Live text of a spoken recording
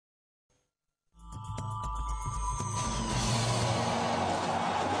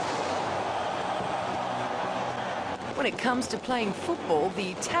when it comes to playing football, the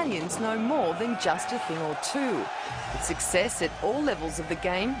Italians know more than just a thing or two. With success at all levels of the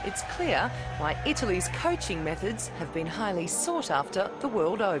game, it's clear why Italy's coaching methods have been highly sought after the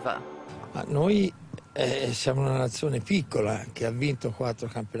world over. Noi siamo una nazione piccola che ha vinto 4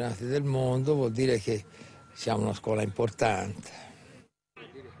 campionati del mondo, vuol dire che siamo una scuola importante.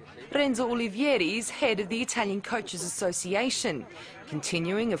 Renzo Ulivieri is head of the Italian Coaches Association,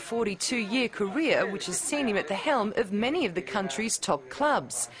 continuing a 42-year career which has seen him at the helm of many of the country's top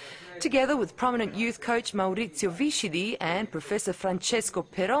clubs. Together with prominent youth coach Maurizio Viscidi and Professor Francesco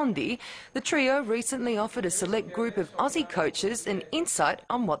Perondi, the trio recently offered a select group of Aussie coaches an insight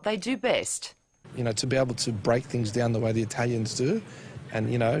on what they do best. You know, to be able to break things down the way the Italians do,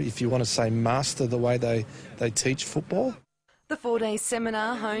 and, you know, if you want to say master the way they teach football. The 4-day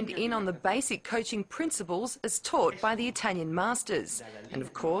seminar honed in on the basic coaching principles as taught by the Italian masters. And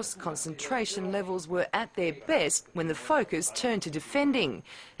of course, concentration levels were at their best when the focus turned to defending,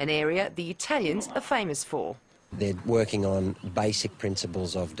 an area the Italians are famous for. They're working on basic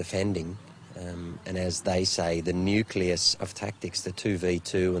principles of defending, and as they say, the nucleus of tactics, the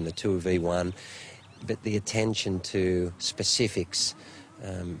 2v2 and the 2v1, but the attention to specifics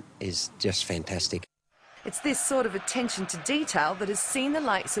is just fantastic. It's this sort of attention to detail that has seen the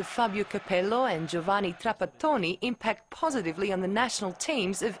likes of Fabio Cappello and Giovanni Trapattoni impact positively on the national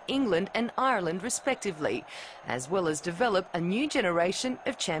teams of England and Ireland respectively, as well as develop a new generation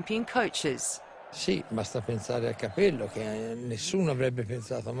of champion coaches. Sì, basta pensare a Cappello, che nessuno avrebbe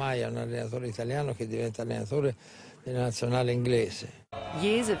pensato mai a un allenatore italiano che diventa allenatore della nazionale inglese.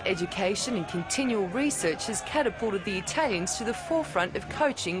 Years of education and continual research has catapulted the Italians to the forefront of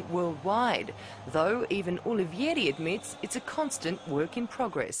coaching worldwide, though even Ulivieri admits it's a constant work in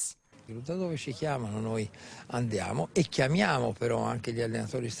progress. Da dove ci chiamano noi andiamo e chiamiamo però anche gli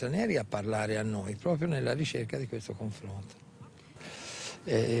allenatori stranieri a parlare a noi, proprio nella ricerca di questo confronto.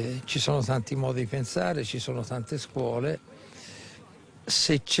 Ci sono tanti modi di pensare, ci sono tante scuole.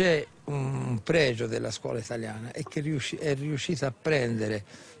 Se c'è un pregio della scuola italiana è che è riuscita a prendere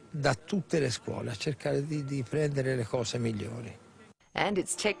da tutte le scuole, a cercare di prendere le cose migliori. And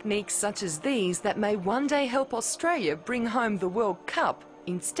it's techniques such as these that may one day help Australia bring home the World Cup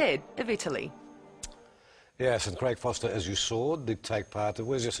instead of Italy. Yes, and Craig Foster, as you saw, did take part.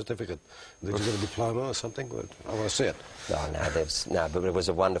 Where's your certificate? Did you get a diploma or something? I want to see it. No, but it was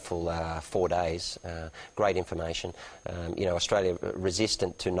a wonderful 4 days, great information. You know, Australia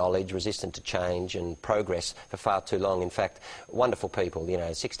resistant to knowledge, resistant to change and progress for far too long. In fact, wonderful people. You know,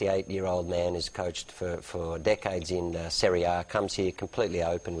 a 68-year-old man who's coached for decades in Serie A, comes here completely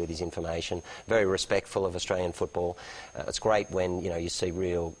open with his information, very respectful of Australian football. It's great when, you know, you see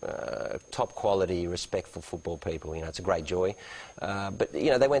real top quality, respectful football people. You know, it's a great joy. But, you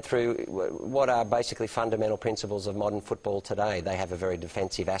know, they went through what are basically fundamental principles of modern football today. They have a very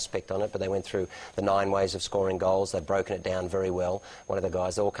defensive aspect on it, but they went through the 9 ways of scoring goals. They've broken it down very well. One of the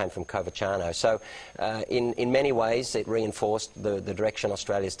guys, they all came from Coverciano. So in many ways, it reinforced the direction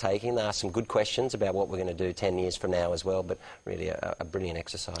Australia's taking. There are some good questions about what we're going to do 10 years from now as well, but really a brilliant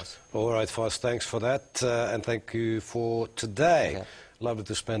exercise. All right, Foss, thanks for that, and thank you for today. Okay. Lovely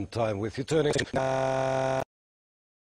to spend time with you. Turning